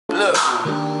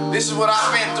This is what I've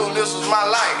been through. This was my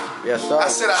life. Yes, sir. I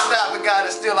said I stopped the God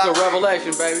that's still out It's a there. revelation,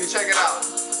 baby. Check it out.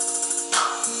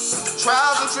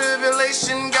 Trials and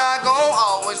tribulation, God gon'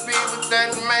 always be with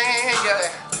that man,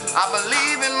 yeah. I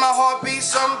believe in my heartbeat,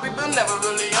 some people never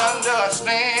really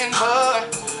understand, but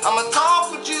I'ma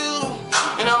talk with you,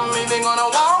 and I'm even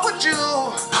gonna walk with you.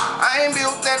 I ain't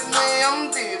built that way, I'm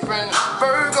different.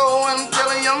 Virgo, I'm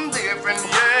telling you I'm different,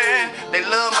 yeah. They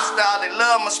love my style, they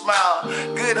love my smile.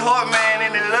 Good heart, man,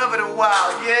 and they love it a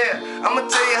while, yeah. I'ma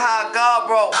tell you how God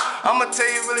broke. I'ma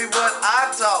tell you really what I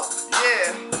talk,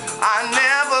 yeah. I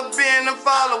never been a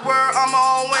follower, I'm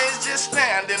always just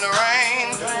stand in the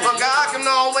rain. But God can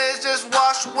always just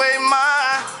wash away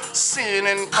my sin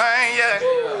and pain, yeah.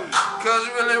 Cause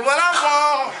really what I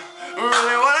want,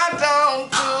 really what I don't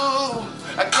do.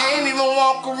 I can't even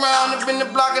walk around up in the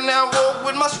block and that road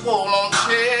with my swollen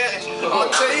chest. I'ma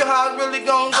tell you how it's really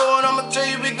gonna go, and I'ma tell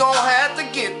you we gon' have to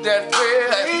get that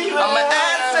fed. I'm an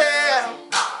asset,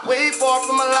 way far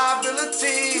from a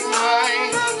liability, man.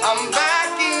 I'm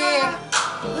back in.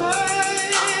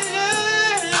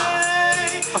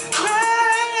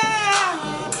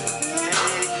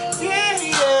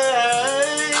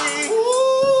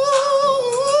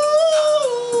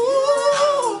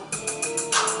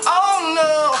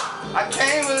 I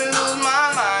can't really lose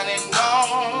my mind and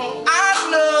gone. I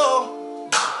know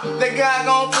that God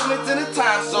gon' put me to the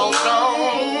time so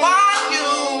long. Why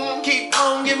you keep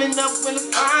on giving up when the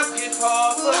times get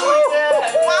hard?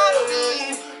 Why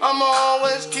me? I'm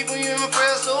always keeping you in my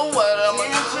prayers, so what I'ma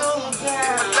do? If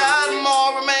I die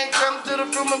tomorrow, man, come to the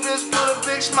room and just put a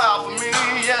big smile for me,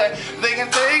 yeah. They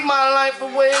can take my life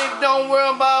away, don't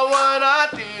worry about what I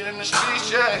did in the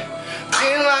streets, yeah.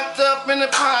 Been locked up in the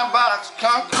pine box,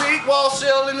 concrete wall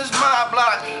ceiling is my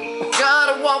block.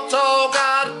 Gotta walk tall,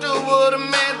 gotta do what a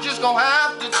man just gon'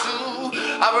 have to do.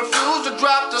 I refuse to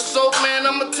drop the soap, man,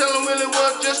 I'ma tell him really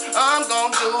what just I'm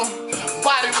gon' do.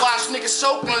 Body wash, niggas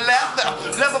soaking leather,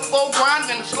 level 4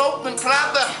 grinding, sloping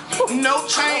plather. No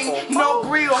chain, no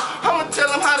grill, I'ma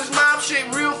tell him how this mob shit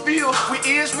real feel. We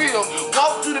is real,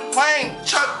 walk through the plane,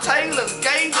 Chuck Taylors,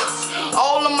 Gators,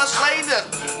 all of my slaters.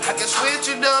 I can switch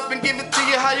it up and give it to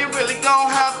you how you really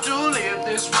gon' have to live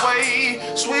this way.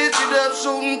 Switch it up,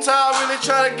 suit and tie, really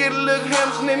try to get a little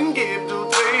Hampton and give to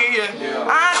three. Yeah.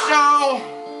 I don't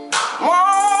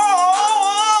want,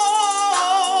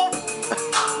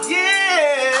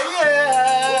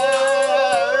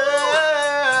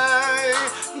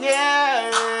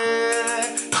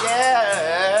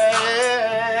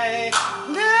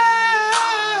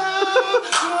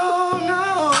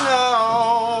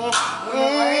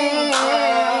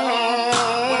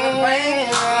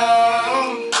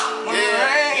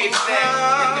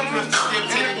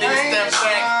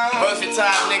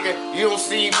 nigga, you don't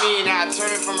see me now. I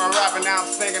turn from a rapper, now I'm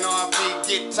singing on beat,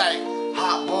 get tight.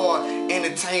 Hot boy,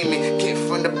 entertainment, get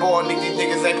from the board, nigga, these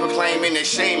niggas ain't proclaiming, they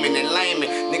shaming and laming.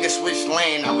 Niggas switch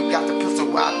lane, now we got the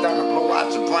pistol out down to blow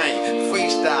out your brain.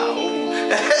 Freestyle, ooh.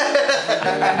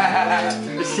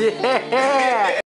 Yeah.